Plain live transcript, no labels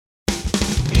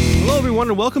everyone,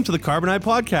 and welcome to the Carbonite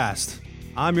Podcast.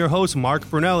 I'm your host, Mark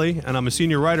Brunelli, and I'm a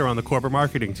senior writer on the corporate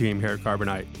marketing team here at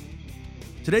Carbonite.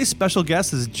 Today's special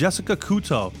guest is Jessica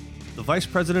Couto, the Vice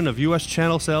President of U.S.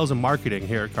 Channel Sales and Marketing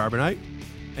here at Carbonite.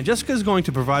 And Jessica is going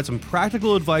to provide some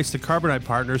practical advice to Carbonite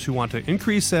partners who want to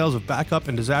increase sales of backup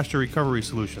and disaster recovery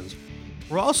solutions.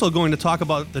 We're also going to talk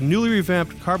about the newly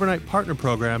revamped Carbonite Partner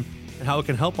program and how it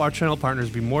can help our channel partners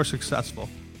be more successful.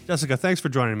 Jessica, thanks for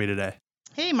joining me today.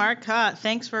 Hey, Mark.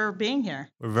 Thanks for being here.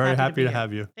 We're very happy to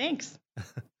have you. Thanks.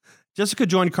 Jessica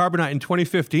joined Carbonite in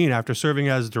 2015 after serving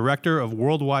as Director of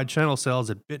Worldwide Channel Sales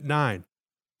at Bit9.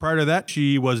 Prior to that,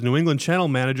 she was New England Channel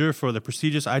Manager for the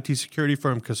prestigious IT security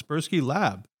firm Kaspersky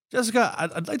Lab. Jessica,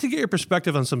 I'd like to get your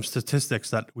perspective on some statistics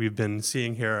that we've been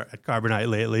seeing here at Carbonite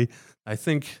lately. I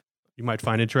think you might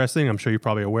find interesting. I'm sure you're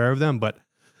probably aware of them, but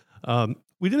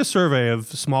we did a survey of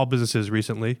small businesses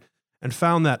recently and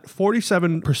found that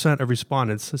 47% of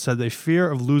respondents said they fear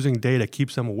of losing data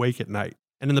keeps them awake at night.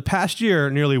 And in the past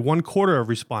year, nearly 1/4 of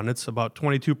respondents, about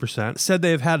 22%, said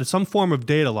they've had some form of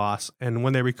data loss. And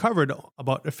when they recovered,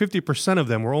 about 50% of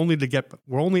them were only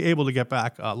able to get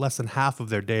back less than half of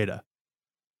their data.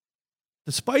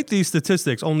 Despite these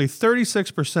statistics, only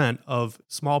 36% of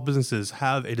small businesses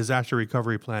have a disaster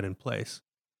recovery plan in place.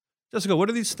 Jessica, what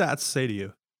do these stats say to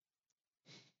you?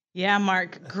 Yeah,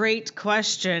 Mark, great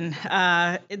question.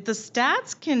 The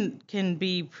stats can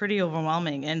be pretty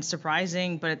overwhelming and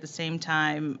surprising, but at the same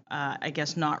time, I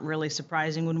guess not really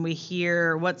surprising when we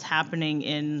hear what's happening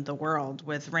in the world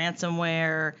with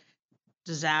ransomware,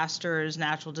 disasters,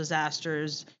 natural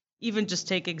disasters. Even just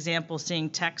take example, seeing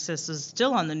Texas is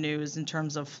still on the news in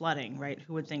terms of flooding, right?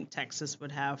 Who would think Texas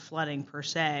would have flooding per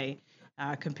se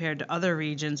compared to other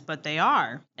regions, but they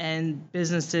are. And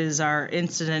businesses are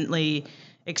incidentally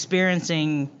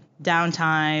experiencing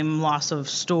downtime, loss of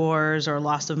stores or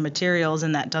loss of materials,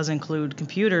 and that does include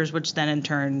computers, which then in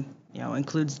turn,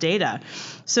 includes data.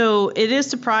 So it is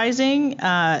surprising.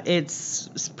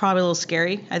 It's probably a little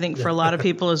scary, I think, for a lot of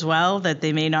people as well, that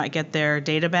they may not get their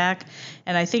data back.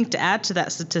 And I think to add to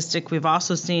that statistic, we've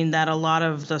also seen that a lot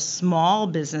of the small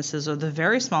businesses or the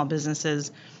very small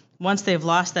businesses, once they've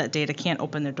lost that data, can't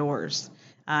open their doors.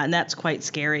 And that's quite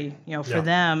scary, for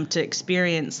them to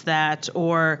experience that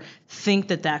or think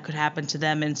that could happen to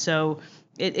them. And so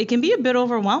it can be a bit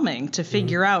overwhelming to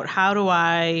figure out, how do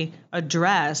I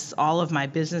address all of my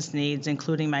business needs,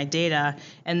 including my data?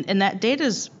 And that data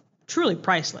is truly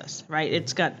priceless, right?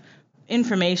 It's got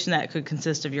information that could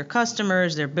consist of your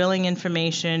customers, their billing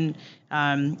information,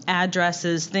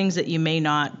 addresses, things that you may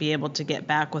not be able to get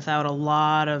back without a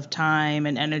lot of time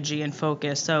and energy and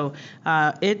focus. So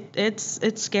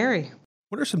it's scary.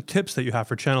 What are some tips that you have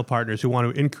for channel partners who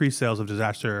want to increase sales of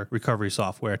disaster recovery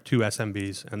software to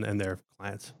SMBs and their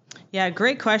clients? Yeah,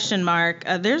 great question, Mark.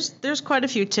 There's quite a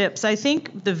few tips. I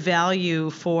think the value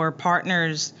for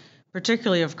partners,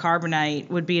 particularly of Carbonite,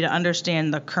 would be to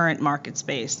understand the current market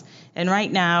space. And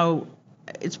right now,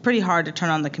 it's pretty hard to turn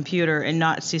on the computer and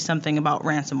not see something about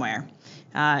ransomware.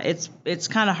 It's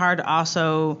kind of hard to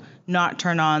also not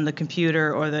turn on the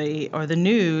computer or the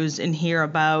news and hear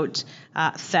about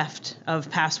theft of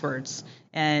passwords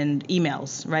and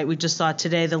emails, right? We just saw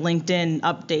today the LinkedIn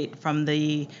update from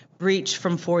the breach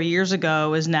from 4 years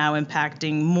ago is now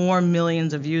impacting more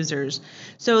millions of users.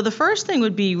 So the first thing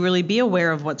would be really be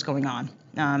aware of what's going on.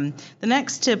 The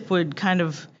next tip would kind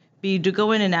of be to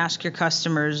go in and ask your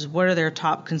customers what are their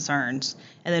top concerns,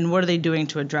 and then what are they doing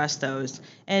to address those.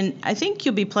 And I think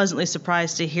you'll be pleasantly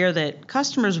surprised to hear that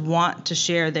customers want to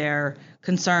share their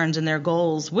concerns and their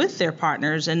goals with their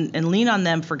partners and lean on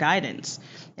them for guidance.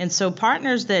 And so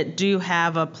partners that do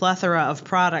have a plethora of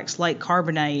products like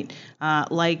Carbonite,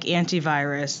 like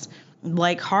antivirus,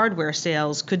 like hardware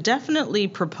sales, could definitely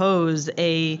propose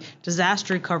a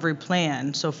disaster recovery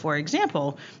plan. So for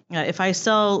example, if I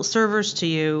sell servers to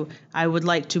you, I would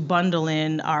like to bundle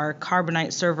in our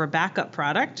Carbonite server backup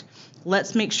product.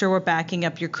 Let's make sure we're backing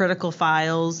up your critical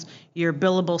files, your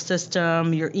billable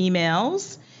system, your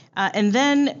emails. And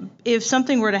then if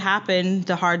something were to happen,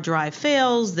 the hard drive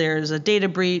fails, there's a data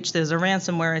breach, there's a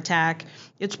ransomware attack,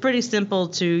 it's pretty simple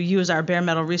to use our bare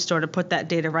metal restore to put that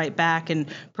data right back and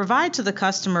provide to the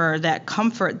customer that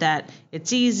comfort that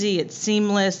it's easy, it's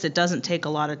seamless, it doesn't take a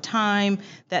lot of time,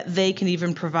 that they can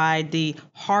even provide the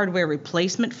hardware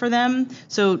replacement for them.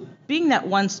 So being that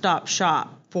one-stop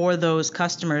shop for those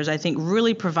customers, I think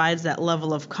really provides that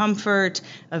level of comfort,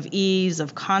 of ease,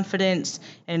 of confidence,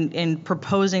 and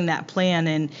proposing that plan.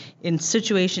 And in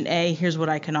situation A, here's what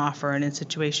I can offer, and in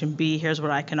situation B, here's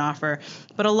what I can offer.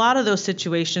 But a lot of those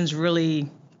situations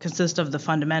really consist of the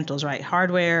fundamentals, right?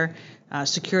 Hardware,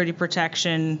 security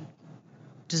protection,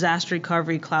 disaster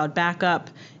recovery, cloud backup,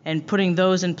 and putting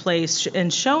those in place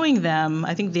and showing them,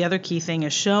 I think the other key thing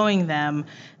is showing them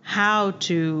how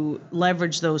to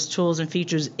leverage those tools and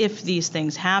features if these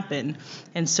things happen.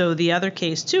 And so the other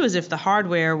case too is if the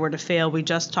hardware were to fail, we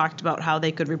just talked about how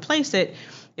they could replace it.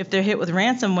 If they're hit with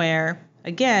ransomware,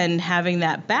 again, having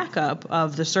that backup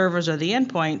of the servers or the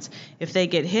endpoints, if they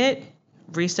get hit,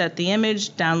 reset the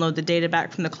image, download the data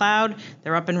back from the cloud,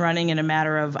 they're up and running in a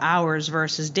matter of hours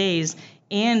versus days,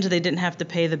 and they didn't have to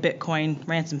pay the Bitcoin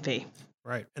ransom fee.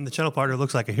 Right. And the channel partner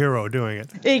looks like a hero doing it.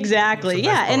 Exactly.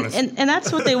 Yeah. Nice and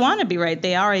that's what they want to be, right?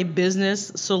 They are a business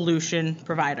solution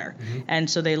provider. And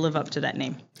so they live up to that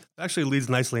name. That actually leads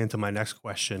nicely into my next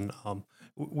question.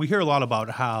 We hear a lot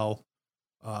about how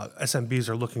SMBs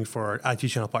are looking for IT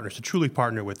channel partners to truly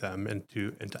partner with them and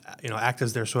to act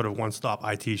as their sort of one-stop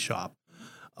IT shop.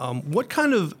 What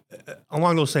kind of,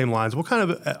 along those same lines, what kind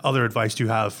of other advice do you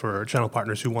have for channel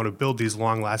partners who want to build these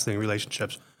long-lasting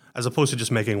relationships as opposed to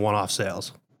just making one-off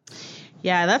sales?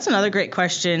 Yeah, that's another great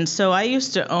question. So I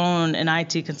used to own an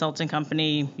IT consulting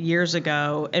company years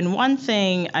ago, and one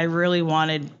thing I really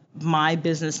wanted my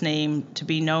business name to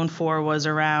be known for was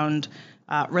around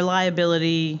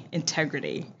reliability,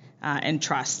 integrity, and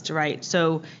trust, right?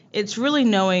 So it's really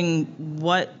knowing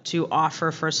what to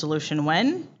offer for a solution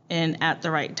when and at the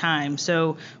right time.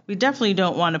 So we definitely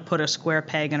don't want to put a square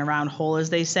peg in a round hole, as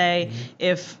they say.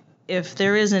 If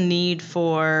there is a need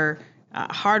for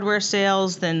hardware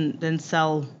sales, then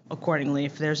sell accordingly.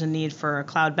 If there's a need for a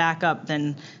cloud backup,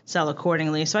 then sell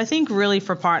accordingly. So I think really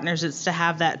for partners, it's to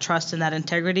have that trust and that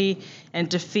integrity and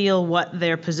to feel what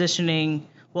they're positioning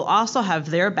will also have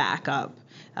their backup.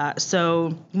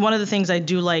 So one of the things I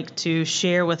do like to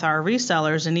share with our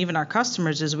resellers and even our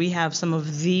customers is we have some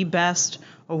of the best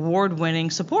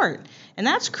award-winning support. And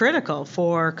that's critical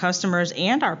for customers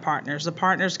and our partners. The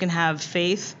partners can have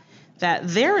faith that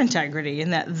their integrity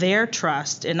and that their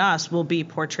trust in us will be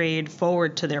portrayed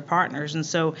forward to their partners. And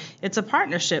so it's a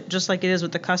partnership, just like it is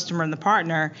with the customer and the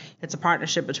partner. It's a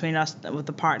partnership between us with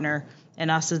the partner and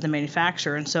us as the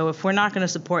manufacturer. And so if we're not going to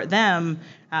support them,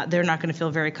 they're not going to feel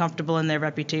very comfortable in their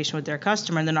reputation with their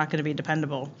customer, and they're not going to be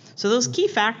dependable. So those key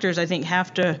factors, I think,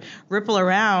 have to ripple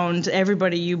around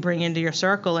everybody you bring into your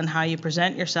circle and how you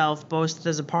present yourself, both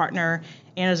as a partner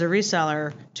and as a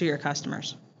reseller to your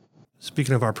customers.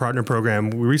 Speaking of our partner program,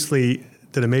 we recently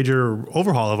did a major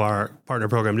overhaul of our partner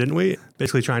program, didn't we?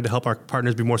 Basically trying to help our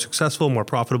partners be more successful, more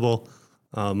profitable.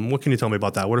 What can you tell me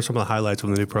about that? What are some of the highlights of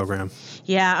the new program?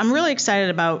 Yeah, I'm really excited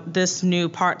about this new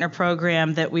partner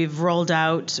program that we've rolled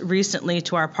out recently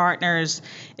to our partners.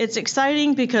 It's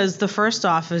exciting because the first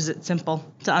off is it's simple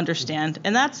to understand,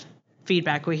 and that's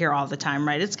feedback we hear all the time,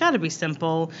 right? It's got to be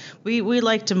simple. We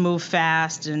like to move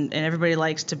fast, and everybody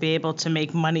likes to be able to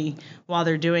make money while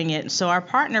they're doing it. So our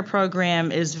partner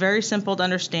program is very simple to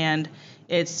understand.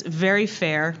 It's very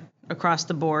fair across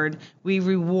the board. We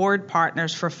reward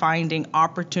partners for finding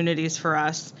opportunities for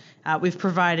us. We've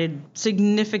provided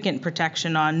significant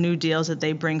protection on new deals that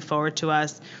they bring forward to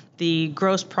us. The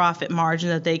gross profit margin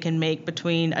that they can make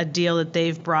between a deal that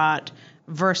they've brought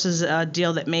versus a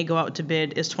deal that may go out to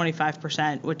bid is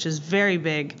 25%, which is very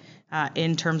big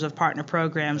in terms of partner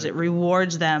programs. It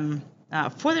rewards them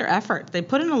for their effort. They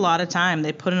put in a lot of time.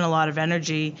 They put in a lot of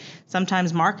energy,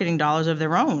 sometimes marketing dollars of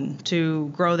their own to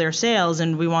grow their sales,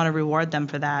 and we want to reward them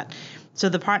for that. So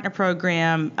the partner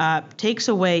program takes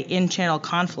away in-channel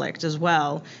conflict as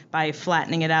well by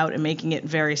flattening it out and making it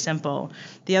very simple.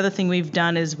 The other thing we've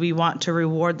done is we want to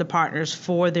reward the partners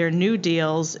for their new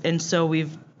deals, and so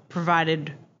we've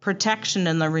provided protection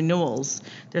in the renewals,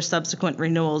 their subsequent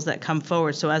renewals that come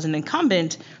forward. So as an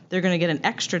incumbent, they're going to get an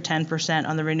extra 10%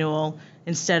 on the renewal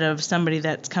instead of somebody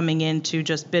that's coming in to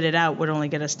just bid it out would only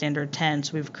get a standard 10.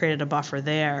 So we've created a buffer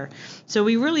there. So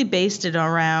we really based it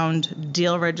around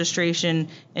deal registration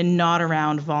and not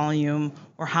around volume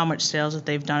or how much sales that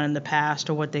they've done in the past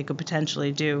or what they could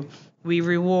potentially do. We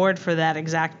reward for that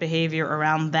exact behavior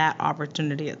around that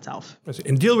opportunity itself.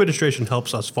 And deal registration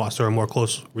helps us foster a more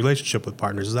close relationship with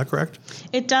partners. Is that correct?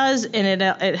 It does, and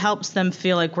it helps them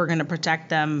feel like we're going to protect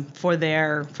them for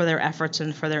their efforts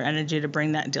and for their energy to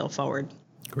bring that deal forward.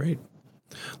 Great.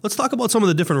 Let's talk about some of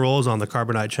the different roles on the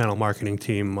Carbonite channel marketing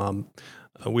team.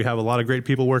 We have a lot of great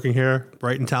people working here,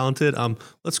 bright and talented.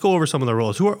 Let's go over some of the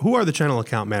roles. Who are the channel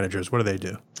account managers? What do they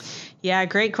do? Yeah,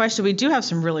 great question. We do have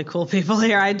some really cool people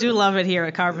here. I do love it here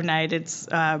at Carbonite. It's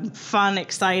fun,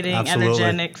 exciting, Absolutely.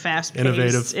 energetic,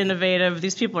 fast-paced, innovative.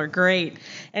 These people are great.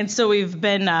 And so we've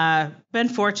been been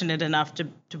fortunate enough to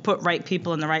put right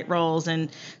people in the right roles. And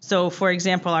so, for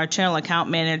example, our channel account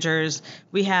managers,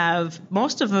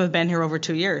 most of them have been here over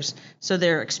 2 years. So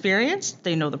they're experienced,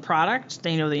 they know the product,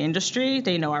 they know the industry,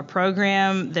 they know our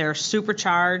program, they're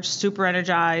supercharged, super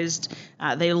energized.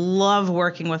 They love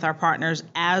working with our partners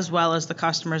as well as the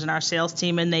customers and our sales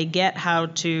team, and they get how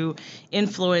to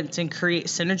influence and create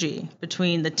synergy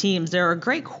between the teams. They're a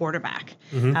great quarterback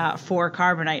for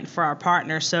Carbonite and for our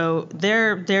partners. So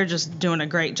they're just doing a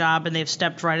great job, and they've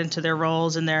stepped right into their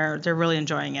roles, and they're really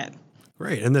enjoying it.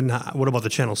 Great. And then what about the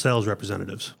channel sales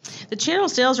representatives? The channel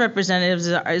sales representatives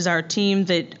is our team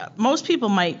that most people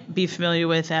might be familiar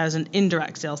with as an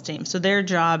indirect sales team. So their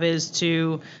job is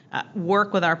to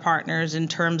work with our partners in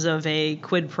terms of a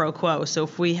quid pro quo. So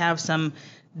if we have some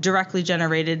directly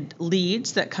generated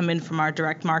leads that come in from our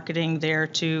direct marketing, they're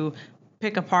to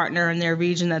pick a partner in their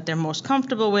region that they're most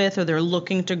comfortable with, or they're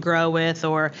looking to grow with,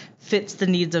 or fits the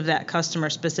needs of that customer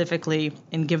specifically,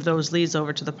 and give those leads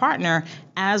over to the partner,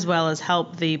 as well as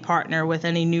help the partner with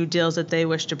any new deals that they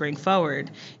wish to bring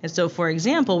forward. And so, for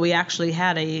example, we actually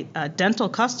had a dental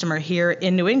customer here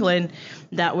in New England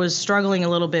that was struggling a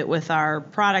little bit with our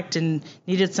product and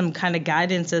needed some kind of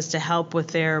guidance as to help with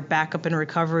their backup and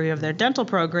recovery of their dental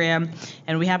program.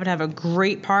 And we happen to have a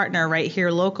great partner right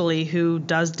here locally who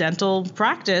does dental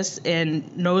practice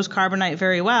and knows Carbonite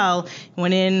very well.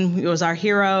 Went in, he was our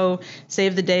hero,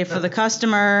 saved the day for the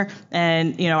customer,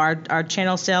 and our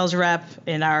channel sales rep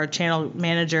and our channel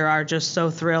manager are just so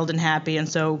thrilled and happy, and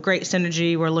so great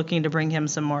synergy. We're looking to bring him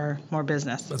some more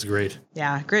business. That's great.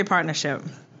 Yeah, great partnership.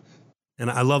 And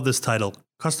I love this title,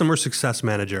 Customer Success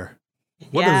Manager.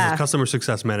 What does a customer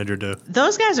success manager do?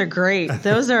 Those guys are great.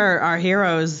 Those are our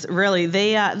heroes, really.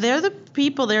 They're the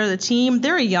people, they're the team.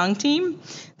 They're a young team.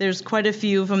 There's quite a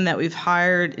few of them that we've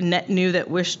hired net new that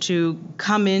wish to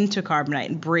come into Carbonite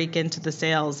and break into the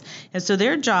sales. And so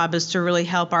their job is to really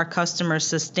help our customers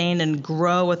sustain and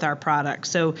grow with our product.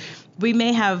 So we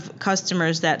may have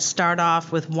customers that start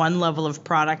off with one level of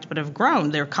product but have grown.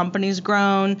 Their company's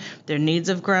grown, their needs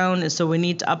have grown, and so we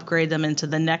need to upgrade them into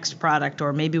the next product,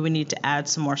 or maybe we need to add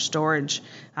some more storage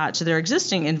to their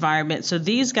existing environment. So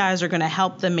these guys are going to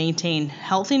help them maintain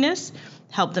healthiness,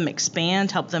 help them expand,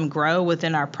 help them grow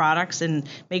within our products, and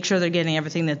make sure they're getting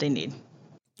everything that they need.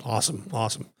 Awesome.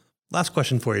 Last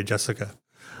question for you, Jessica.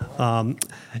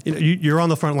 You're on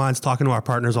the front lines talking to our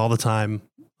partners all the time.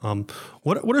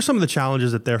 What are some of the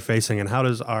challenges that they're facing, and how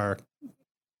does our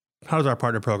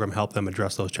partner program help them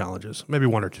address those challenges? Maybe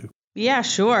one or two. Yeah,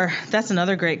 sure. That's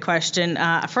another great question.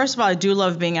 First of all, I do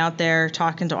love being out there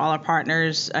talking to all our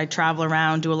partners. I travel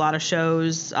around, do a lot of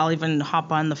shows. I'll even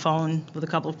hop on the phone with a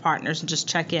couple of partners and just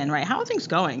check in, right? How are things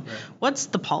going? Right. What's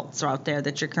the pulse out there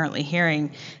that you're currently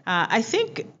hearing? I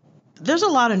think there's a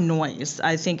lot of noise,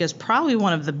 I think, is probably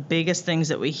one of the biggest things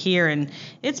that we hear. And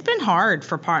it's been hard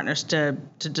for partners to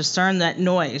discern that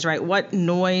noise, right? What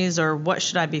noise, or what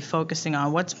should I be focusing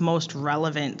on? What's most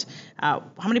relevant? How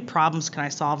many problems can I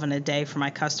solve in a day for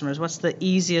my customers? What's the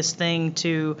easiest thing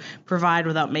to provide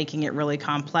without making it really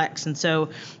complex? And so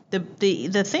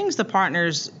the things the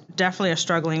partners definitely are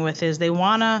struggling with is they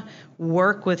want to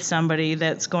work with somebody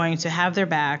that's going to have their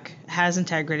back, has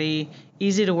integrity,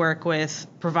 easy to work with,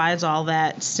 provides all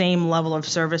that same level of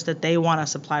service that they want to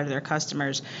supply to their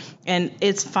customers. And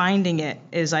it's finding it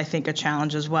is, I think, a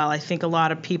challenge as well. I think a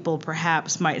lot of people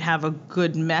perhaps might have a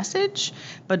good message,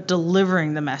 but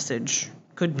delivering the message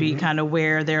could be kind of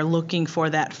where they're looking for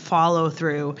that follow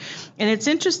through. And it's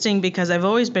interesting because I've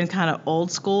always been kind of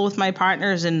old school with my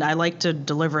partners, and I like to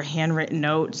deliver handwritten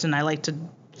notes, and I like to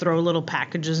throw little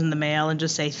packages in the mail and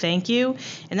just say thank you.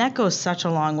 And that goes such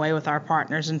a long way with our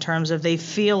partners in terms of they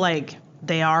feel like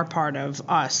they are part of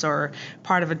us or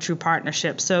part of a true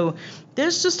partnership. So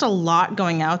there's just a lot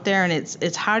going out there, and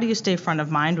it's how do you stay front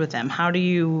of mind with them? How do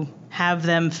you have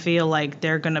them feel like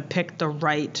they're going to pick the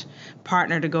right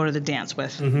partner to go to the dance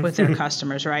with their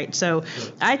customers, right? So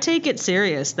I take it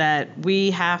serious that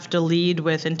we have to lead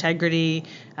with integrity,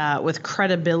 with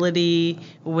credibility,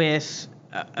 with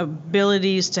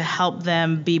abilities to help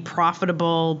them be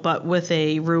profitable, but with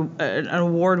an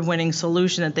award-winning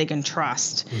solution that they can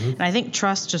trust. And I think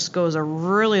trust just goes a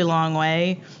really long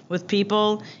way with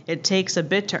people. It takes a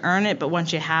bit to earn it, but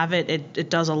once you have it, it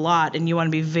does a lot, and you want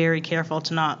to be very careful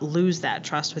to not lose that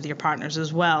trust with your partners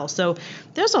as well. So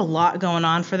there's a lot going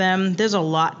on for them. There's a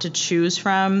lot to choose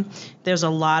from. There's a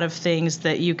lot of things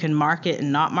that you can market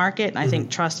and not market. And I think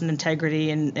trust and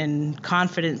integrity and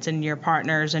confidence in your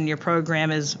partners and your program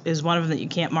is one of them that you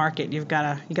can't market. You've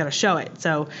got to show it.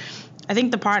 So I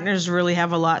think the partners really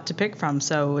have a lot to pick from.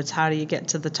 So it's how do you get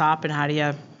to the top, and how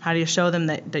do you show them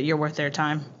that you're worth their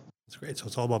time? That's great. So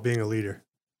it's all about being a leader.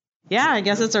 Yeah, I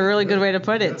guess it's a really good way to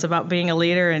put it. It's about being a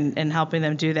leader and helping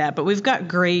them do that. But we've got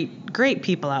great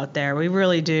people out there. We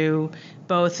really do,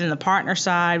 both in the partner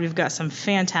side. We've got some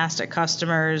fantastic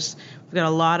customers. We've got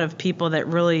a lot of people that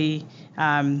really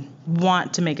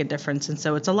want to make a difference. And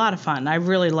so it's a lot of fun. I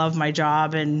really love my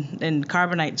job, and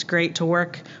Carbonite's great to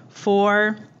work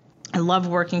for. I love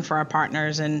working for our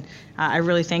partners, and I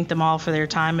really thank them all for their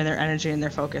time and their energy and their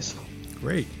focus.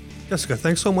 Great. Jessica,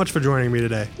 thanks so much for joining me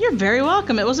today. You're very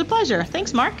welcome. It was a pleasure.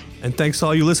 Thanks, Mark. And thanks to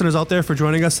all you listeners out there for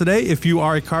joining us today. If you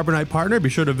are a Carbonite partner, be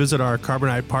sure to visit our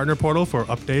Carbonite Partner portal for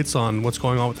updates on what's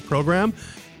going on with the program.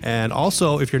 And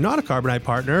also, if you're not a Carbonite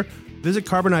partner, visit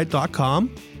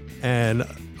carbonite.com and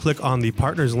click on the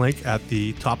partners link at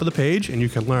the top of the page, and you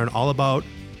can learn all about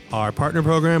our partner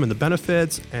program and the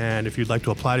benefits. And if you'd like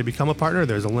to apply to become a partner,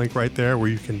 there's a link right there where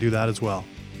you can do that as well.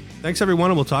 Thanks, everyone,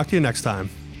 and we'll talk to you next time.